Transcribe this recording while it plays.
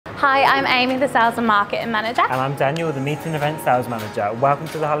Hi, I'm Amy, the Sales and Marketing Manager. And I'm Daniel, the Meeting and Event Sales Manager. Welcome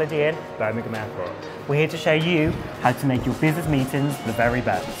to the Holiday Inn, Birmingham Airport. We're here to show you how to make your business meetings the very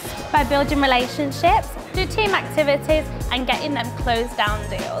best. By building relationships, do team activities and getting them closed down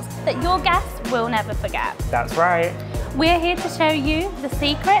deals that your guests will never forget. That's right. We're here to show you the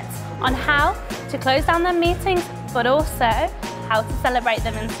secrets on how to close down their meetings, but also how to celebrate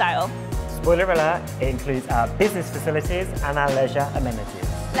them in style. Spoiler alert, it includes our business facilities and our leisure amenities.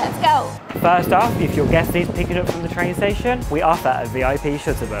 Let's go. First off, if your guest needs picking up from the train station, we offer a VIP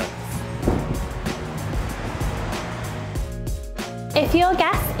shuttle bus. If your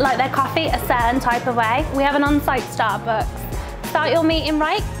guests like their coffee a certain type of way, we have an on-site Starbucks. Start your meeting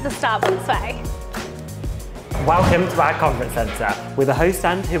right the Starbucks way. Welcome to our conference centre with a host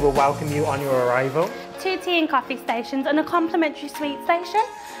stand who will welcome you on your arrival. 2 tea and coffee stations and a complimentary sweet station.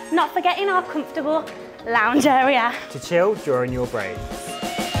 Not forgetting our comfortable lounge area. To chill during your breaks.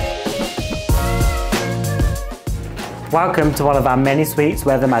 Welcome to one of our many suites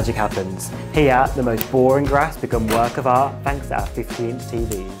where the magic happens. Here, the most boring graphs become work of art thanks to our 50-inch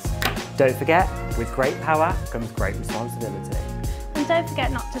TVs. Don't forget, with great power comes great responsibility. And don't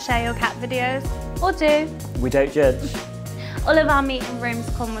forget not to share your cat videos. Or do. We don't judge. All of our meeting rooms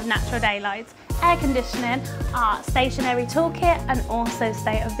come with natural daylight, air conditioning, our stationary toolkit and also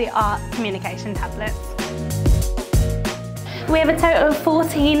state-of-the-art communication tablets. We have a total of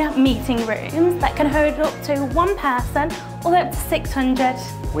 14 meeting rooms that can hold up to 1 person or up to 600.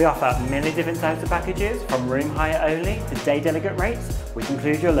 We offer many different types of packages, from room hire only to day delegate rates, which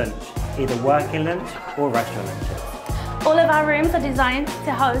include your lunch, either working lunch or restaurant lunches. All of our rooms are designed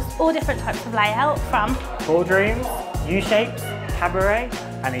to host all different types of layout, from boardrooms, U-shapes, cabaret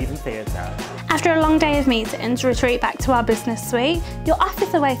and even theatre. After a long day of meetings, retreat back to our business suite, your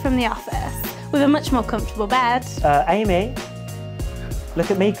office away from the office, with a much more comfortable bed. Amy, look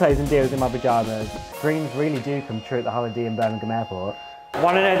at me closing deals in my pyjamas. Dreams really do come true at the Holiday Inn Birmingham Airport.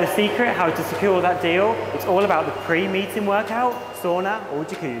 Want to know the secret how to secure that deal? It's all about the pre-meeting workout, sauna or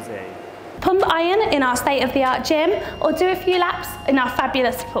jacuzzi. Pump iron in our state-of-the-art gym or do a few laps in our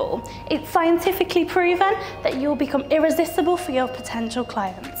fabulous pool. It's scientifically proven that you'll become irresistible for your potential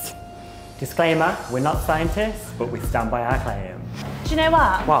clients. Disclaimer, we're not scientists, but we stand by our claim. Do you know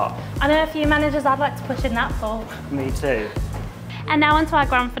what? What? I know a few managers I'd like to push in that for. Me too. And now on to our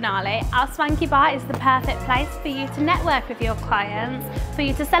grand finale. Our swanky bar is the perfect place for you to network with your clients, for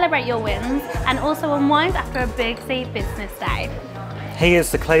you to celebrate your wins and also unwind after a busy business day. Here's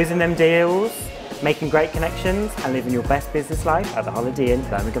to closing them deals, making great connections and living your best business life at the Holiday Inn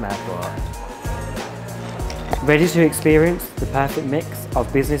Birmingham Airport. Ready to experience the perfect mix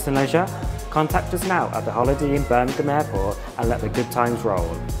of business and leisure? Contact us now at the Holiday Inn Birmingham Airport and let the good times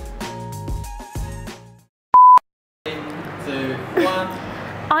roll. 3, 2, 1.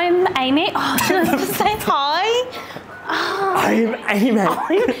 I'm Amy. Oh, should I just say hi? Oh, I'm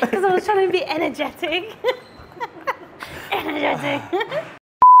Amy. Because I was trying to be energetic. Energetic.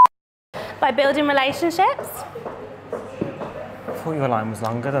 By building relationships. I thought your line was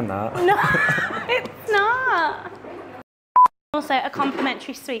longer than that. No, it's not. Also a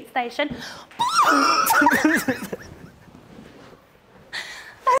complimentary sweet station.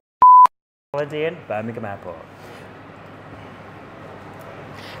 Holiday Inn Birmingham Airport.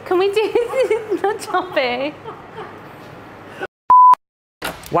 Can we do this? Not choppy.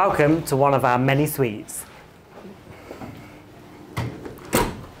 Welcome to one of our many suites.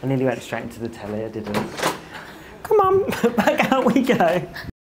 I nearly went straight into the telly, I didn't. Come on, back out we go.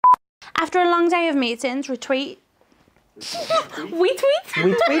 After a long day of meetings, retreat. We tweet?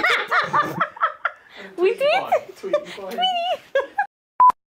 We tweet? We tweet?